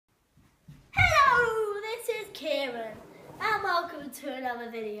welcome to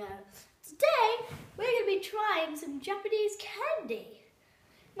another video. Today we're going to be trying some Japanese candy.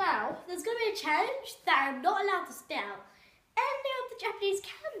 Now there's going to be a challenge that I'm not allowed to spit out any of the Japanese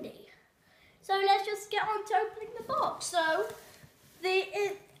candy. So let's just get on to opening the box. So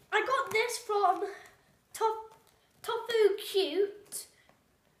I got this from Tofu Cute,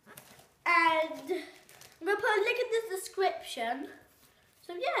 and I'm going to put a link in the description.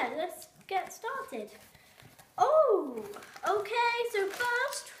 So yeah, let's get started. Oh, okay, so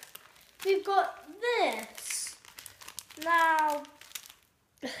first we've got this. Now,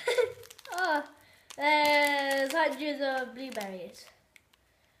 there's hundreds of blueberries.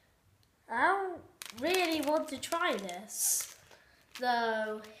 I don't really want to try this,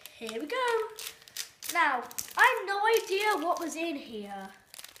 so here we go. Now, I have no idea what was in here.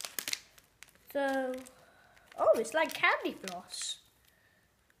 So, oh, it's like candy floss.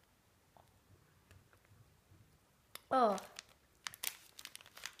 Oh.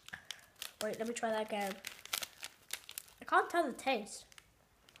 Wait, let me try that again. I can't tell the taste.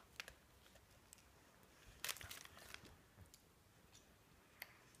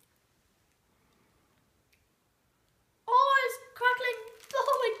 Oh, it's crackling.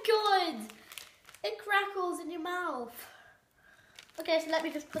 Oh my god. It crackles in your mouth. Okay, so let me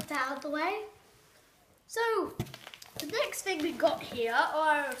just put that out of the way. So, the next thing we got here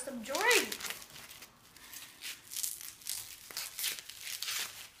are some drinks.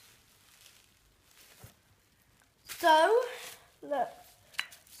 So, look.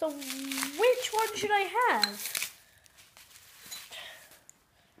 So, which one should I have?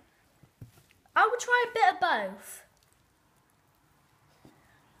 I will try a bit of both.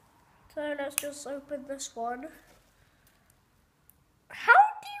 So, let's just open this one. How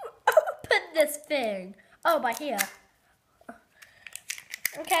do you open this thing? Oh, by here.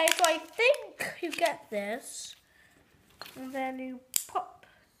 Okay, so I think you get this. And then you pop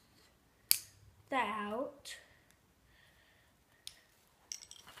that out.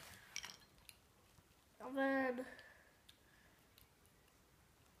 And then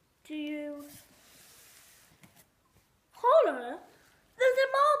hold on, there's a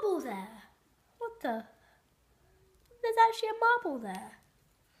marble there. What the? There's actually a marble there.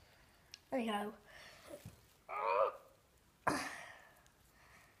 There you go.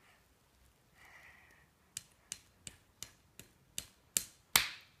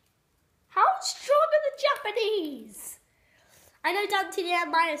 How strong are the Japanese? I know Dante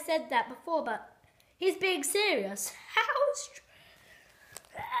might have said that before, but he's being serious. How strong?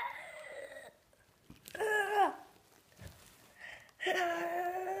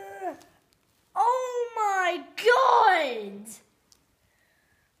 Oh my god!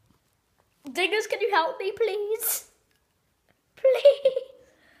 Dingers, can you help me, please? Please!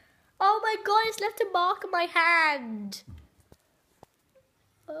 Oh my god, it's left a mark on my hand.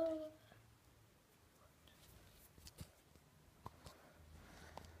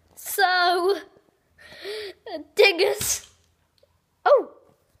 So, Dingers. Oh!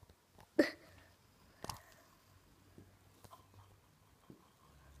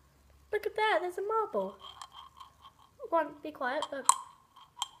 Look at that, there's a marble. Go on, be quiet, look.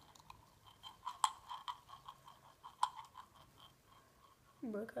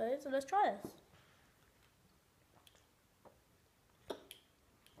 Okay, so let's try this.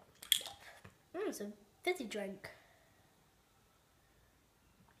 It's a fizzy drink.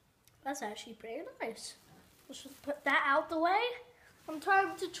 That's actually pretty nice. Let's just put that out the way. I'm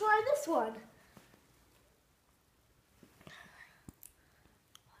time to try this one.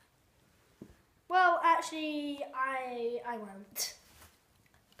 Well, actually, I won't.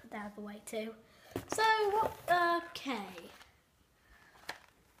 Put that out of the way too. So, okay.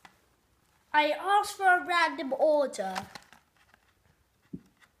 I asked for a random order.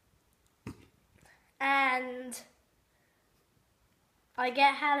 And I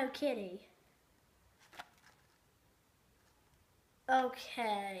get Hello Kitty.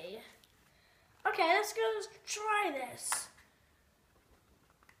 Okay. Okay, let's go try this.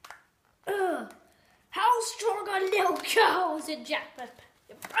 Ugh. How strong are little girls in Japan?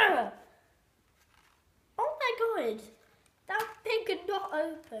 Ugh. Oh my god. That thing could not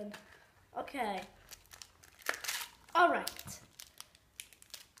open. Okay. Alright.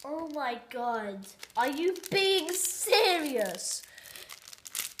 Oh my god. Are you being serious?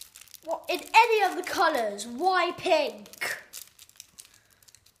 What, in any of the colours? Why pink?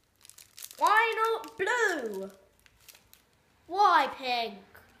 Why not blue? Why pink?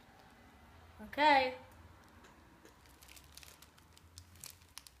 Okay.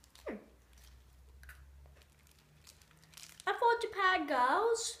 I thought Japan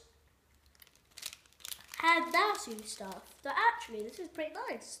girls hand mousey stuff. But actually, this is pretty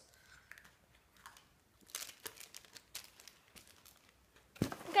nice.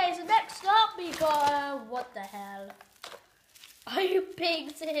 Okay, so next up we got, what the hell? Are you being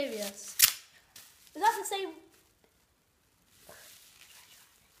serious? Is that the same?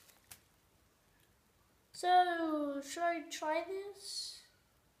 So, should I try this?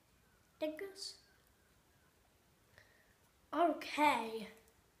 Dingus? Okay.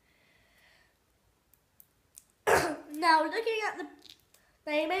 Now, looking at the,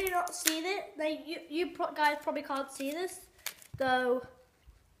 now you may not see it. You guys probably can't see this, though.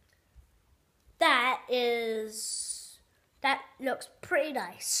 That looks pretty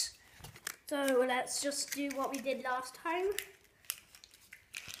nice. So let's just do what we did last time.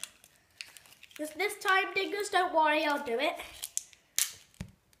 This time, Dingus, don't worry, I'll do it.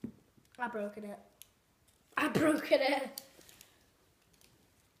 I've broken it. I've broken it.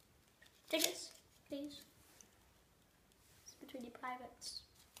 Dingus, please. It's between your privates.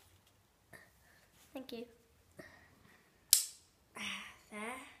 Thank you. There.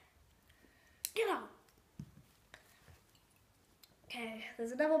 Get on. Okay,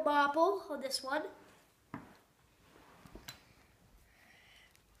 there's another marble on this one.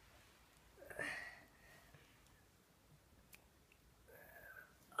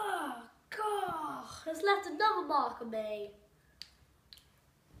 Oh, God. It's left another mark on me.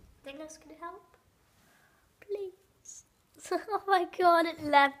 Think that's going to help? Please. Oh, my God, it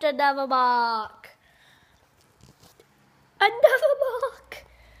left another mark. Another mark.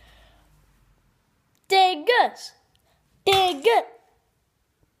 Dingus. Dingus.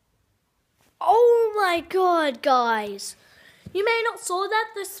 Oh my God, guys. You may not saw that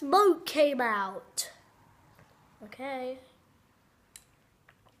the smoke came out. Okay.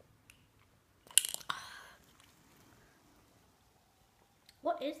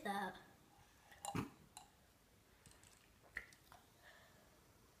 What is that?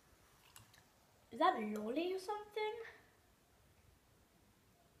 Is that a lolly or something?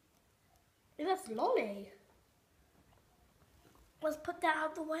 That's lolly. Let's put that out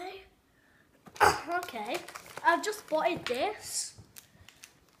of the way. Okay, I've just spotted this.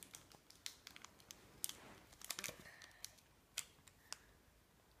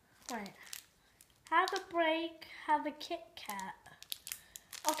 Right. Have a break, have a Kit Kat.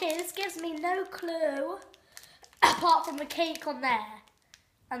 Okay, this gives me no clue apart from the cake on there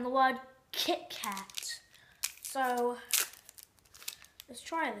and the word Kit Kat. So, let's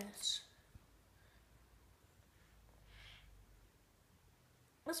try this.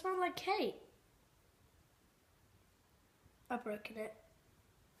 It smells like cake. I've broken it.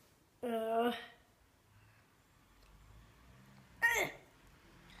 No,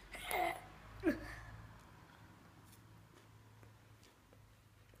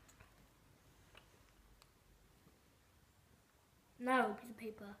 piece of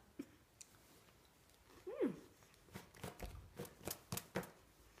paper.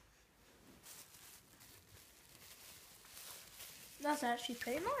 That's actually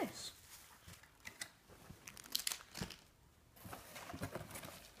pretty nice.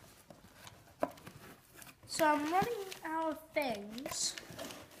 So I'm running out of things,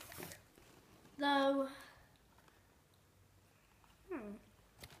 though.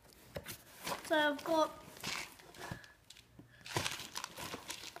 So I've got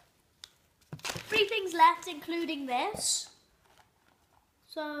 3 things left, including this.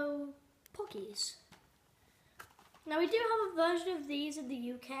 So, Pockies. Now we do have a version of these in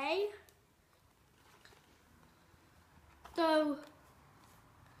the UK, though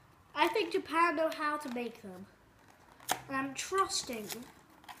I think Japan know how to make them, and I'm trusting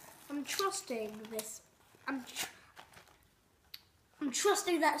this. I'm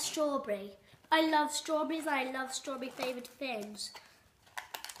trusting that strawberry. I love strawberries. I love strawberry flavored things.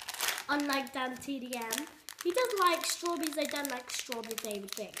 Unlike Dan TDM, he does like strawberries. I don't like strawberry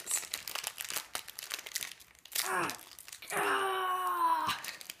flavored things.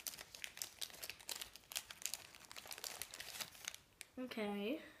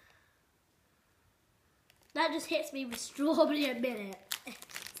 Okay. That just hits me with strawberry a minute.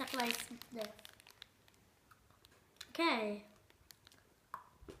 Except like this. Okay.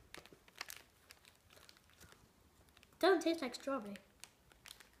 Don't taste like strawberry.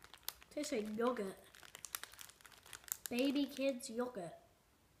 Tastes like yogurt. Baby kids yogurt.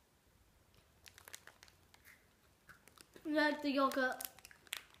 Like the yogurt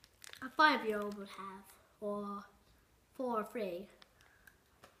a 5-year-old would have, or 4 or 3.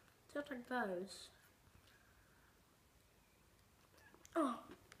 Just like those. Oh.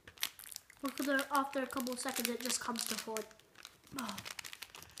 After a couple of seconds, it just comes to hot. Oh.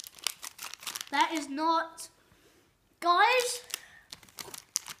 That is not... Guys,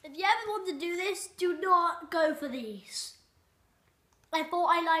 if you ever want to do this, do not go for these. I thought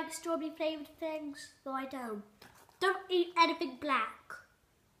I liked strawberry flavoured things, but I don't. Don't eat anything black,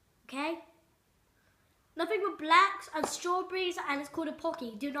 okay? Nothing with blacks and strawberries, and it's called a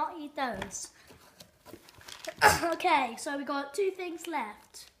pocky. Do not eat those. Okay, so we got 2 things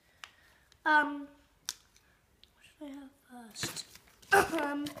left. What should I have first?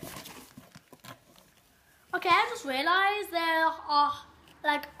 Okay, I just realised there are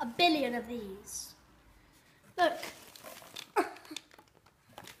like 1 billion of these. Look.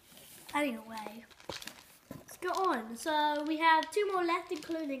 Anyway, let's go on. So we have 2 more left,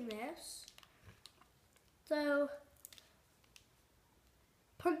 including this. So,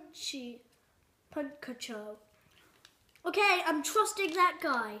 Punkacho. Okay, I'm trusting that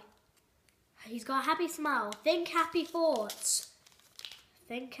guy. He's got a happy smile. Think happy thoughts.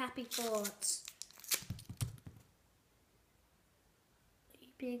 Think happy thoughts. Are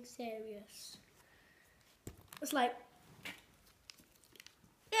you being serious? It's like,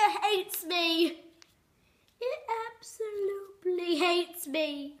 it hates me. It absolutely hates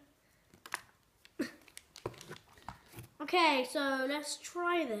me. Okay, so let's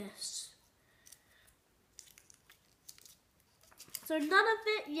try this. So none of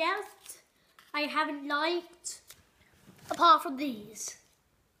it yet I haven't liked, apart from these.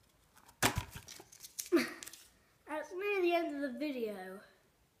 That's near the end of the video.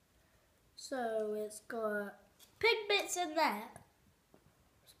 So it's got pink bits in there.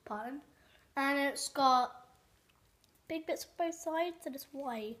 Pardon. And it's got big bits on both sides and it's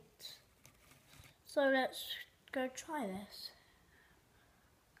white. So let's go try this.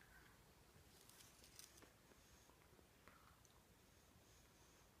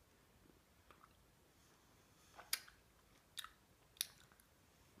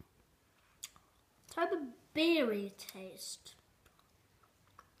 Try the berry taste.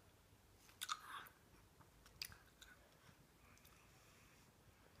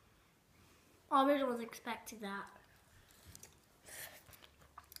 I really wasn't expecting that.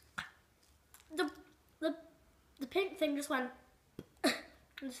 The pink thing just went and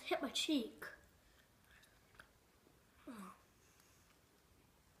just hit my cheek.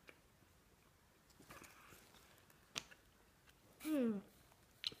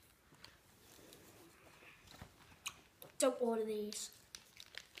 Don't order these.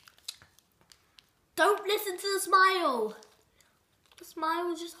 Don't listen to the smile. The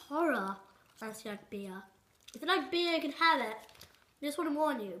smile is just horror. Unless you like beer. If you like beer, you can have it. I just want to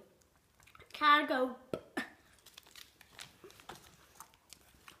warn you. It can go.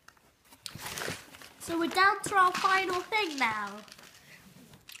 So we're down to our final thing now.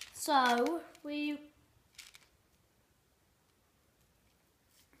 So we.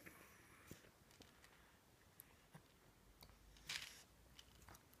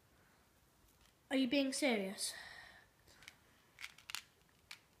 Are you being serious?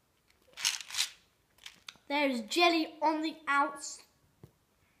 There's jelly on the outside.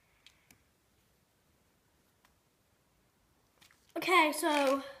 Okay,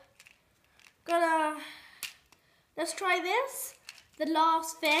 so let's try this. The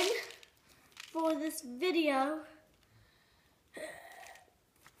last thing for this video.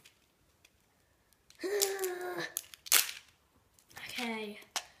 Okay,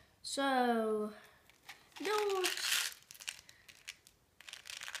 so no.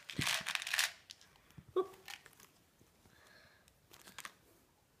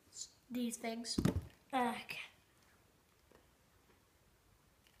 These things. Okay.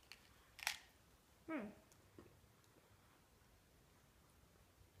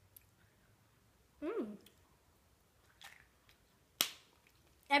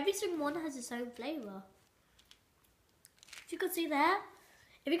 Every single one has its own flavour. If you can see that,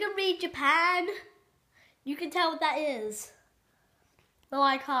 if you can read Japan, you can tell what that is. No,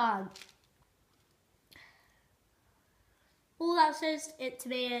 I can't. All that says it to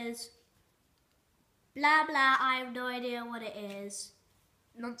me is blah blah, I have no idea what it is.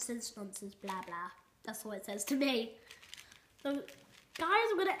 Nonsense, nonsense, blah blah. That's what it says to me. So, guys,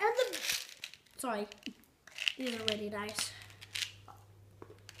 I'm gonna end the... Sorry. These are really nice.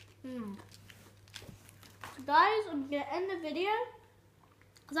 So guys, I'm gonna end the video.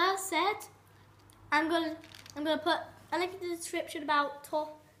 As I said, I'm gonna put a link in the description about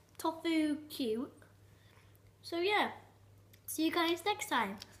tofu cute. So yeah. See you guys next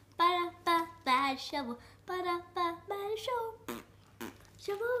time. Ba-da-ba-ba shovel. Ba-da-ba-ba shovel.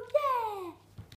 Shovel, yeah!